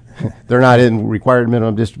not in required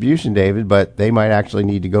minimum distribution, David, but they might actually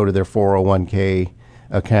need to go to their 401k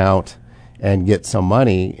account and get some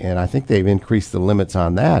money. And I think they've increased the limits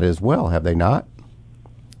on that as well, have they not?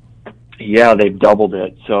 Yeah, they've doubled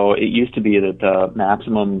it. So it used to be that the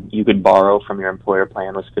maximum you could borrow from your employer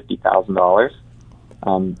plan was $50,000.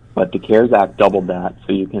 But the CARES Act doubled that,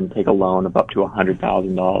 so you can take a loan of up to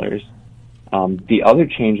 $100,000. The other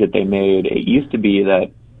change that they made, it used to be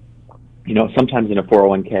that, sometimes in a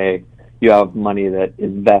 401k, you have money that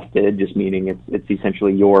is vested, just meaning it's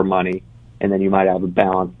essentially your money, and then you might have a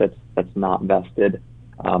balance that's not vested,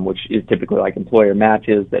 which is typically like employer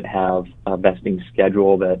matches that have a vesting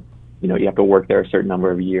schedule that, you have to work there a certain number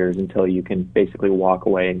of years until you can basically walk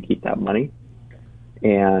away and keep that money.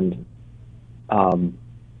 And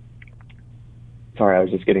sorry, I was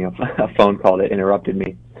just getting a phone call that interrupted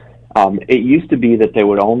me. It used to be that they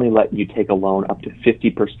would only let you take a loan up to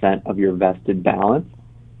 50% of your vested balance,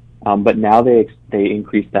 but now they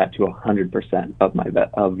increased that to 100%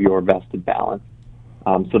 of your vested balance.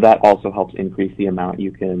 So that also helps increase the amount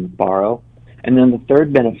you can borrow. And then the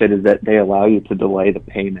third benefit is that they allow you to delay the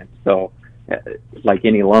payment. So like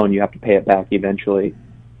any loan, you have to pay it back eventually.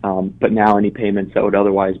 But now any payments that would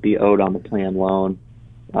otherwise be owed on the plan loan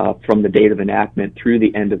from the date of enactment through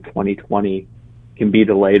the end of 2020 can be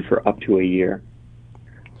delayed for up to a year.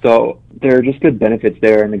 So there are just good benefits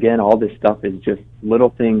there. And again, all this stuff is just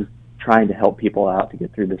little things trying to help people out to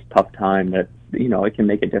get through this tough time that, it can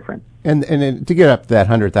make a difference. And to get up to that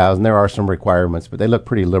 100,000, there are some requirements, but they look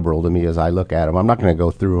pretty liberal to me as I look at them. I'm not going to go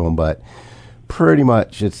through them, but pretty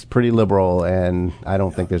much it's pretty liberal, and I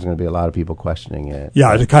don't think there's going to be a lot of people questioning it.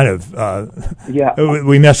 Yeah, it's a kind of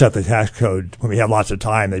we mess up the tax code when we have lots of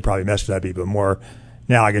time. They probably messed it up even more.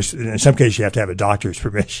 Now, I guess in some cases you have to have a doctor's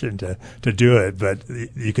permission to do it, but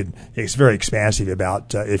it's very expansive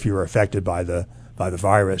about if you were affected by the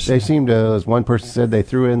virus. They seem to, as one person said, they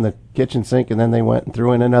threw in the kitchen sink and then they went and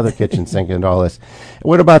threw in another kitchen sink and all this.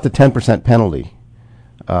 What about the 10% penalty?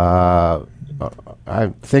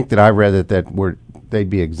 I think that I read that they'd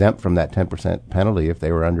be exempt from that 10% penalty if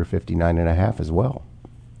they were under 59.5 as well.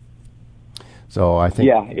 So I think.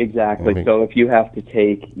 Yeah, exactly. So if you have to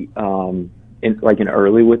take an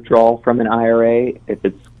early withdrawal from an IRA, if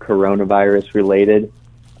it's coronavirus related,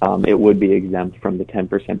 it would be exempt from the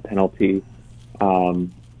 10% penalty.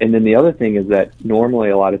 And then the other thing is that normally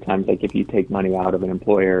a lot of times, like if you take money out of an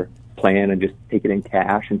employer plan and just take it in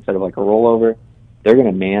cash instead of like a rollover, they're going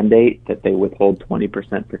to mandate that they withhold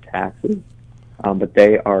 20% for taxes. But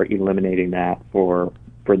they are eliminating that for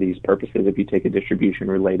these purposes if you take a distribution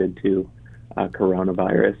related to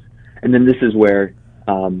coronavirus. And then this is where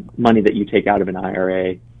money that you take out of an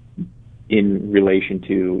IRA in relation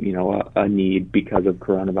to, a need because of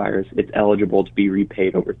coronavirus, it's eligible to be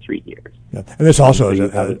repaid over 3 years. Yeah. And this also is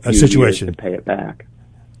a situation to pay it back.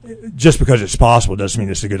 Just because it's possible doesn't mean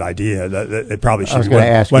it's a good idea. It probably should. I was going to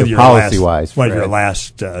ask you policy-wise. One of your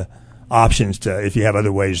last options to, if you have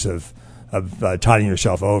other ways of tiding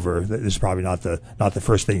yourself over, this is probably not the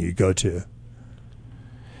first thing you go to.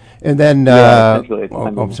 And then, I'm sorry.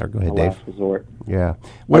 Go ahead, Dave. Last resort. Yeah.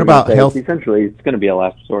 What about health? Essentially, it's going to be a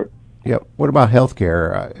last resort. Yep. What about health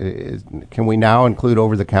care? Can we now include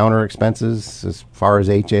over-the-counter expenses as far as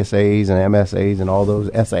HSAs and MSAs and all those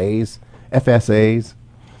SAs FSAs,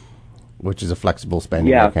 which is a flexible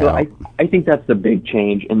spending account. So I think that's the big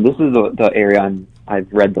change, and this is the area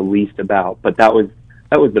I've read the least about. But that was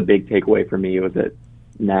the big takeaway for me, was that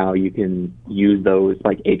now you can use those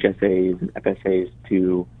like HSAs and FSAs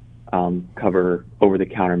to cover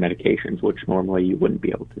over-the-counter medications, which normally you wouldn't be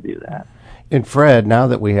able to do that. And Fred, now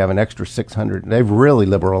that we have an extra 600, they've really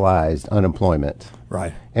liberalized unemployment.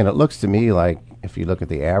 Right. And it looks to me like if you look at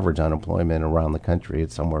the average unemployment around the country,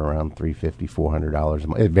 it's somewhere around $350, $400 a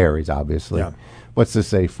month. It varies, obviously. Yeah. Let's just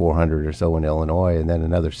say 400 or so in Illinois, and then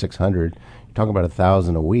another 600. You're talking about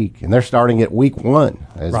 1,000 a week, and they're starting at week one.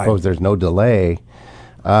 I suppose there's no delay.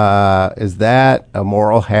 Is that a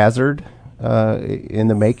moral hazard in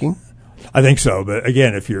the making? I think so, but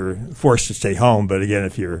again, if you're forced to stay home, but again,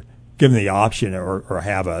 if you're given the option or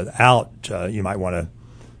have an out, you might want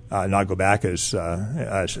to not go back as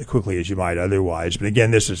quickly as you might otherwise. But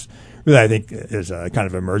again, this is really, I think, is a kind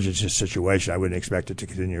of emergency situation. I wouldn't expect it to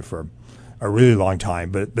continue for a really long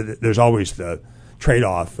time, but there's always the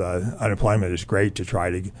trade-off. Unemployment is great to try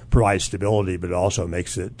to provide stability, but it also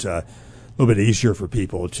makes it a little bit easier for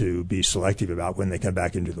people to be selective about when they come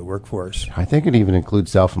back into the workforce. I think it even includes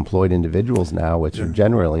self-employed individuals now, which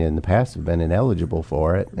generally in the past have been ineligible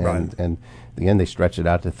for it. And again, they stretch it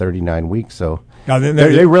out to 39 weeks. So now,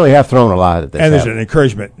 they really have thrown a lot at this. And there's an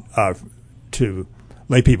encouragement to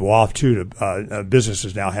lay people off, too.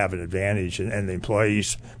 Businesses now have an advantage, and the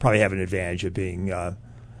employees probably have an advantage of being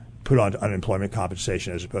put on unemployment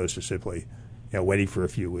compensation as opposed to simply waiting for a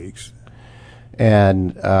few weeks.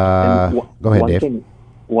 And go ahead, Dave.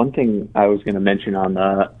 One thing I was going to mention on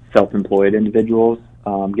the self-employed individuals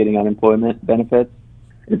getting unemployment benefits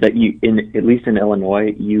is that at least in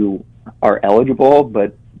Illinois, you are eligible,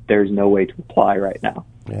 but there's no way to apply right now.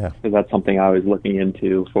 Yeah. So that's something I was looking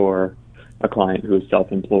into for a client who is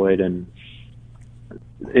self-employed, and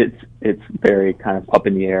it's very kind of up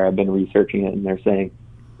in the air. I've been researching it, and they're saying,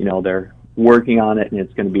 they're working on it, and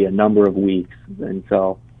it's going to be a number of weeks, and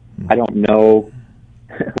so I don't know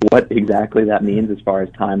what exactly that means as far as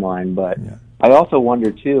timeline, but I also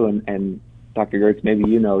wonder too, and Dr. Gertz, maybe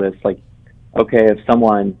you know this, like, okay, if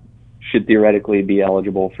someone should theoretically be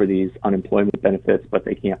eligible for these unemployment benefits, but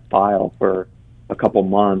they can't file for a couple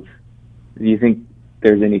months, do you think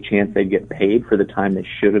there's any chance they'd get paid for the time they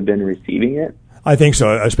should have been receiving it? I think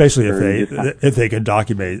so, especially if they can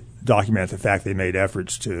document the fact they made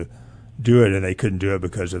efforts to do it and they couldn't do it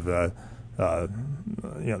because of the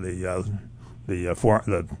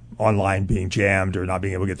online being jammed or not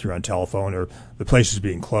being able to get through on telephone or the places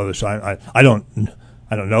being closed. So I don't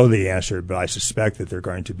know the answer, but I suspect that they're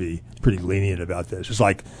going to be pretty lenient about this. It's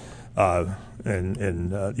like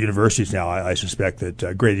in universities now. I suspect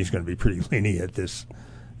that grading is going to be pretty lenient this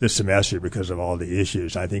semester because of all the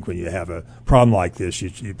issues. I think when you have a problem like this,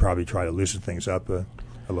 you probably try to loosen things up a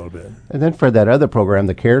little bit. And then for that other program,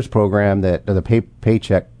 the CARES program, the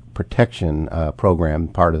Paycheck Protection program,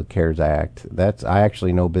 part of the CARES Act, I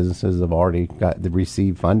actually know businesses have already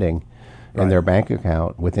received funding in their bank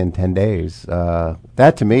account within 10 days.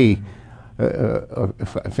 That to me,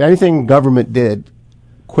 if anything government did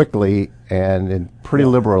quickly and pretty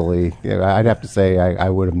liberally, I'd have to say I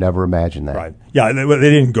would have never imagined that. Right. Yeah, they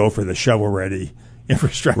didn't go for the shovel-ready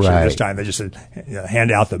infrastructure this time. They just said,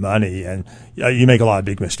 hand out the money, and you make a lot of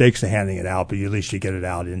big mistakes to handing it out, but at least you get it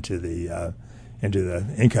out into the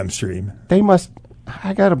income stream. They must.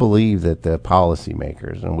 I got to believe that the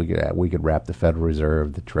policymakers, and we could wrap the Federal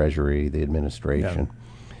Reserve, the Treasury, the administration.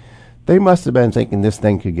 Yeah. They must have been thinking this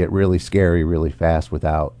thing could get really scary really fast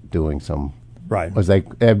without doing some. Right. It was like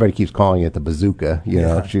everybody keeps calling it the bazooka,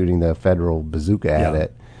 shooting the federal bazooka at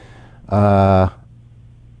it.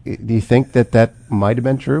 Do you think that might have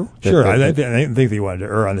been true? Sure. I think they wanted to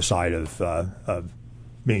err on the side of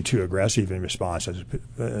being too aggressive in response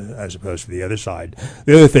as opposed to the other side.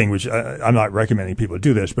 The other thing, which I'm not recommending people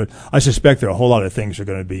do this, but I suspect there are a whole lot of things that are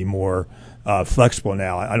going to be more flexible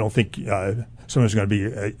now. I don't think someone's going to be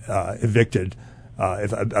evicted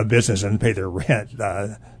if a business doesn't pay their rent.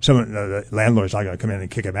 The landlord's not going to come in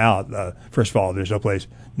and kick them out. First of all, there's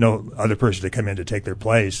no other person to come in to take their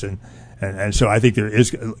place, and so I think there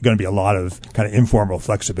is going to be a lot of kind of informal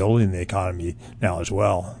flexibility in the economy now as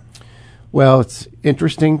well. Well, it's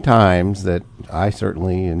interesting times that I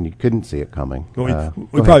certainly, and you couldn't see it coming. Well,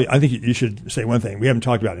 I think you should say one thing. We haven't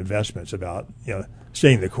talked about investments, about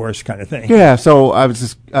staying the course kind of thing. Yeah, so I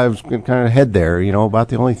was going to kind of head there. About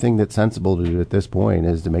the only thing that's sensible to do at this point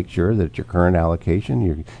is to make sure that your current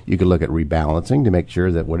allocation, you could look at rebalancing to make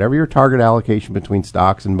sure that whatever your target allocation between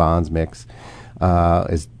stocks and bonds mix,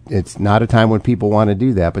 It's not a time when people want to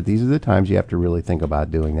do that, but these are the times you have to really think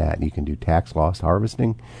about doing that. You can do tax loss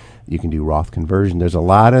harvesting. You can do Roth conversion. There's a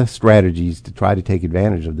lot of strategies to try to take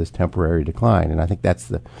advantage of this temporary decline, and I think that's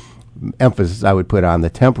the emphasis I would put on the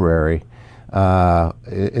temporary.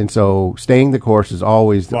 And so staying the course is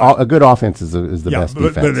always a good offense is the best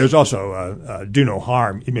defense. But there's also do no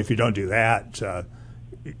harm. Even if you don't do that,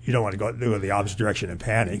 you don't want to go the opposite direction and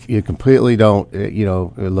panic. You completely don't.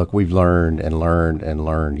 Look, we've learned and learned and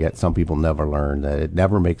learned, yet some people never learn that it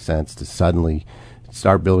never makes sense to suddenly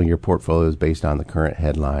start building your portfolios based on the current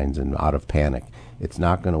headlines and out of panic. It's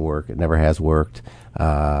not going to work. It never has worked.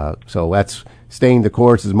 So that's staying the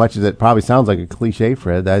course. As much as it probably sounds like a cliche,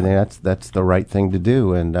 Fred, I think that's the right thing to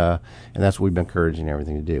do, and that's what we've been encouraging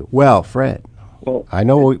everything to do. Well, Fred, I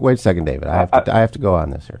know. Wait a second, David. I have to go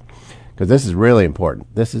on this here because this is really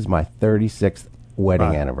important. This is my 36th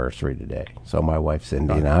wedding anniversary today. So my wife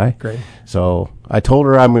Cindy and I. Great. So I told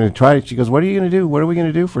her I'm going to try it. She goes, "What are you going to do? What are we going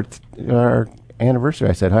to do for our anniversary?"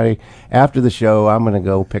 I said, "Honey, after the show, I'm going to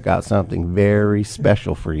go pick out something very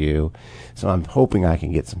special for you. So I'm hoping I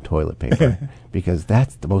can get some toilet paper because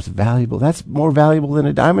that's the most valuable. That's more valuable than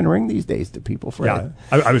a diamond ring these days to people, Fred."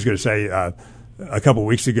 Yeah, I was going to say a couple of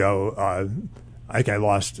weeks ago, I think I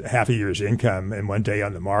lost half a year's income in one day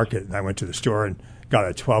on the market, and I went to the store and got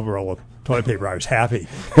a 12 roll of toilet paper. I was happy.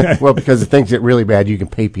 Well, because if things get really bad, you can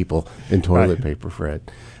pay people in toilet paper, Fred.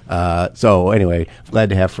 So anyway, glad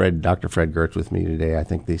to have Dr. Fred Giertz with me today. I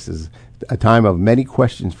think this is a time of many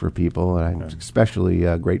questions for people, and I'm especially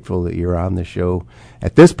grateful that you're on the show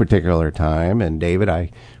at this particular time. And David,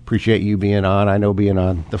 I appreciate you being on. I know being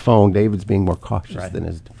on the phone, David's being more cautious than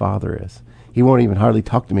his father is. He won't even hardly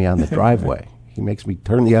talk to me on the driveway. He makes me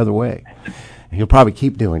turn the other way. He'll probably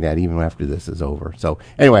keep doing that even after this is over. So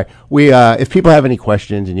anyway, if people have any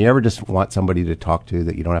questions and you ever just want somebody to talk to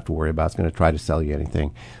that you don't have to worry about, it's going to try to sell you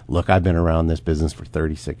anything. Look, I've been around this business for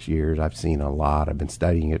 36 years. I've seen a lot. I've been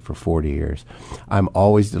studying it for 40 years. I'm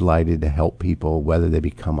always delighted to help people, whether they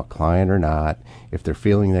become a client or not, if they're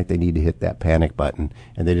feeling like they need to hit that panic button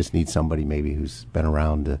and they just need somebody maybe who's been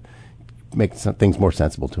around to make some things more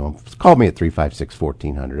sensible to them. Call me at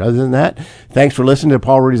 356-1400. Other than that, thanks for listening to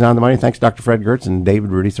Paul Rudy's On the Money. Thanks, Dr. Fred Giertz and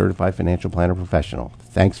David Rudy, Certified Financial Planner Professional.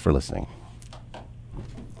 Thanks for listening.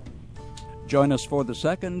 Join us for the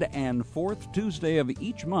second and fourth Tuesday of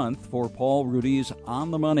each month for Paul Rudy's On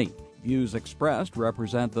the Money. Views expressed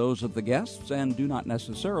represent those of the guests and do not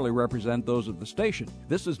necessarily represent those of the station.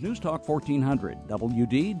 This is News Talk 1400,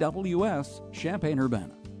 WDWS,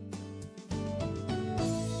 Champaign-Urbana.